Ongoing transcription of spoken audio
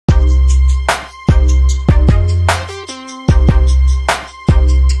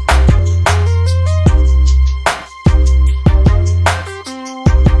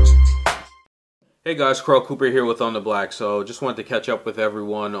Hey guys, Carl Cooper here with On the Black. So just wanted to catch up with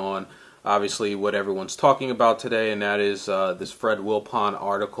everyone on obviously what everyone's talking about today, and that is this Fred Wilpon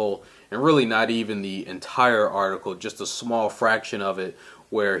article, and really not even the entire article, just a small fraction of it,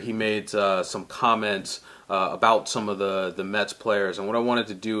 where he made some comments about some of the Mets players. And what I wanted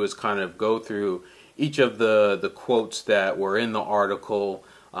to do is kind of go through each of the quotes that were in the article,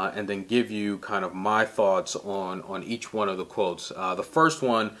 and then give you kind of my thoughts on each one of the quotes. The first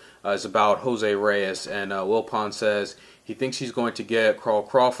one is about Jose Reyes, and Wilpon says he thinks he's going to get Carl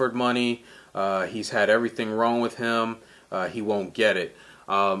Crawford money. He's had everything wrong with him. He won't get it.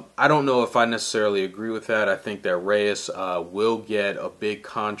 I don't know if I necessarily agree with that. I think that Reyes will get a big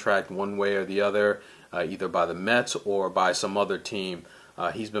contract one way or the other, either by the Mets or by some other team.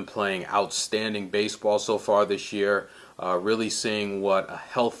 He's been playing outstanding baseball so far this year. Really seeing what a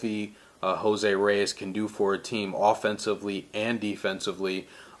healthy Jose Reyes can do for a team offensively and defensively.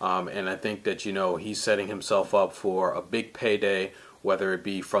 And I think that, he's setting himself up for a big payday, whether it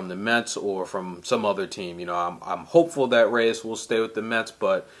be from the Mets or from some other team. I'm hopeful that Reyes will stay with the Mets,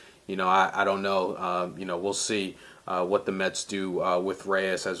 but, I don't know. We'll see what the Mets do with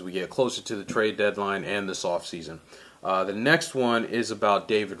Reyes as we get closer to the trade deadline and this offseason. The next one is about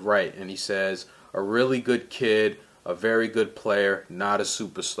David Wright, and he says, a really good kid, a very good player, not a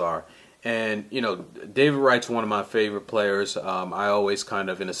superstar. And, David Wright's one of my favorite players. I always kind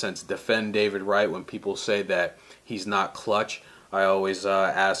of, in a sense, defend David Wright when people say that he's not clutch. I always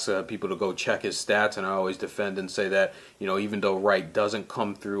ask people to go check his stats, and I always defend and say that, even though Wright doesn't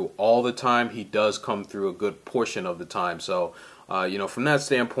come through all the time, he does come through a good portion of the time. So, from that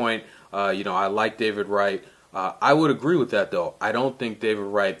standpoint, I like David Wright. I would agree with that, though. I don't think David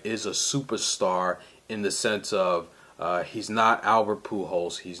Wright is a superstar in the sense of he's not Albert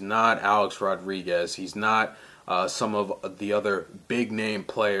Pujols, he's not Alex Rodriguez, he's not some of the other big-name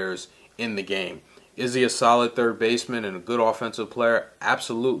players in the game. Is he a solid third baseman and a good offensive player?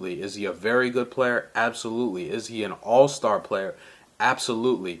 Absolutely. Is he a very good player? Absolutely. Is he an all-star player?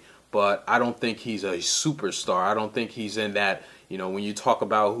 Absolutely. But I don't think he's a superstar. I don't think he's in that, when you talk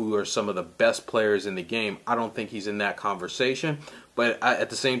about who are some of the best players in the game, I don't think he's in that conversation. But at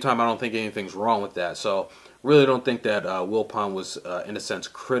the same time, I don't think anything's wrong with that. So really don't think that Wilpon was, in a sense,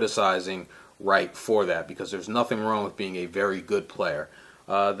 criticizing Wright for that, because there's nothing wrong with being a very good player.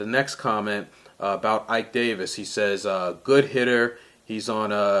 The next comment about Ike Davis, he says, good hitter. He's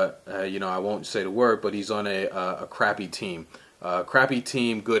on I won't say the word, but he's on a crappy team. Crappy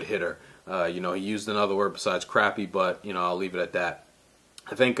team, good hitter. He used another word besides crappy, but, I'll leave it at that.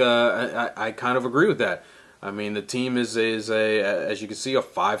 I think I kind of agree with that. I mean, the team is as you can see, a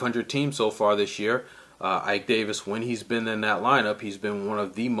 500 team so far this year. Ike Davis, when he's been in that lineup, he's been one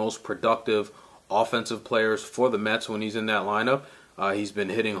of the most productive offensive players for the Mets when he's in that lineup. He's been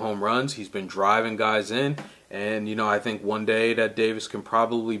hitting home runs. He's been driving guys in. And, I think one day that Davis can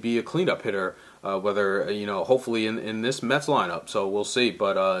probably be a cleanup hitter, whether, hopefully in this Mets lineup. So we'll see.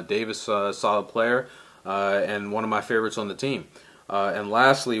 But Davis, solid player, and one of my favorites on the team. And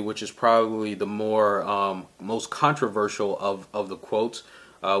lastly, which is probably the most controversial of the quotes,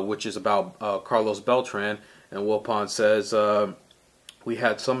 which is about Carlos Beltran. And Wilpon says, we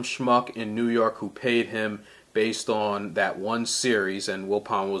had some schmuck in New York who paid him based on that one series, and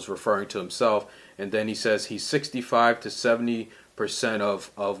Wilpon was referring to himself. And then he says he's 65 to 70%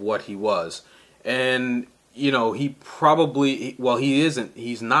 of what he was. And, he probably, well, he isn't.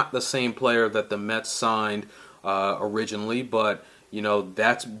 He's not the same player that the Mets signed originally, but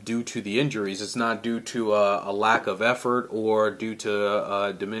that's due to the injuries. It's not due to a lack of effort or due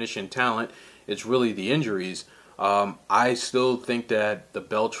to diminishing talent. It's really the injuries. I still think that the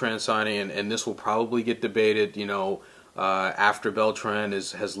Beltran signing, and this will probably get debated, after Beltran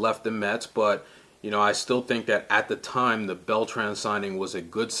has left the Mets, but, I still think that at the time the Beltran signing was a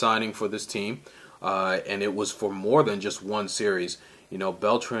good signing for this team, and it was for more than just one series.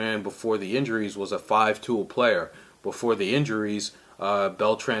 Beltran, before the injuries, was a 5-tool player. Before the injuries,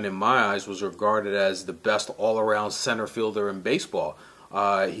 Beltran, in my eyes, was regarded as the best all-around center fielder in baseball.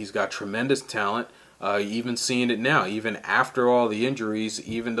 He's got tremendous talent. Even seeing it now, even after all the injuries,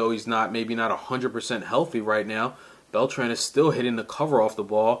 even though he's maybe not 100% healthy right now, Beltran is still hitting the cover off the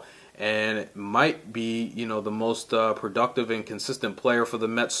ball, and might be, the most productive and consistent player for the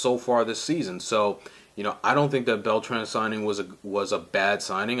Mets so far this season. So, I don't think that Beltran signing was a bad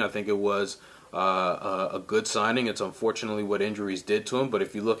signing. I think it was a good signing. It's unfortunately what injuries did to him, but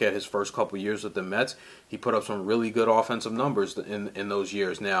if you look at his first couple years with the Mets, he put up some really good offensive numbers in those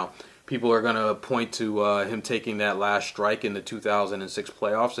years. Now, people are going to point to him taking that last strike in the 2006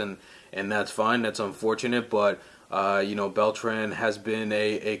 playoffs, and that's fine. That's unfortunate, but You know, Beltran has been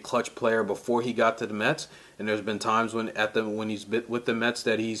a clutch player before he got to the Mets, and there's been times when he's been with the Mets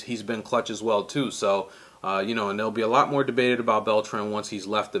that he's been clutch as well too. So you know, and there'll be a lot more debated about Beltran once he's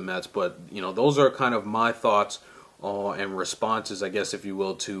left the Mets. But you know, those are kind of my thoughts and responses, I guess, if you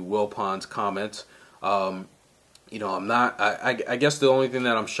will, to Wilpon's comments. You know, I guess the only thing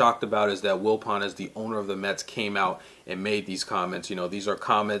that I'm shocked about is that Wilpon, as the owner of the Mets, came out and made these comments. You know, these are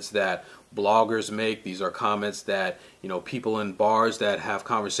comments that bloggers make. These are comments that, you know, people in bars that have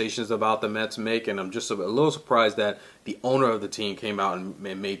conversations about the Mets make. And I'm just a little surprised that the owner of the team came out and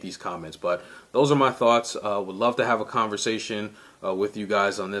made these comments. But those are my thoughts. Would love to have a conversation with you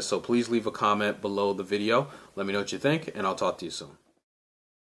guys on this. So please leave a comment below the video. Let me know what you think, and I'll talk to you soon.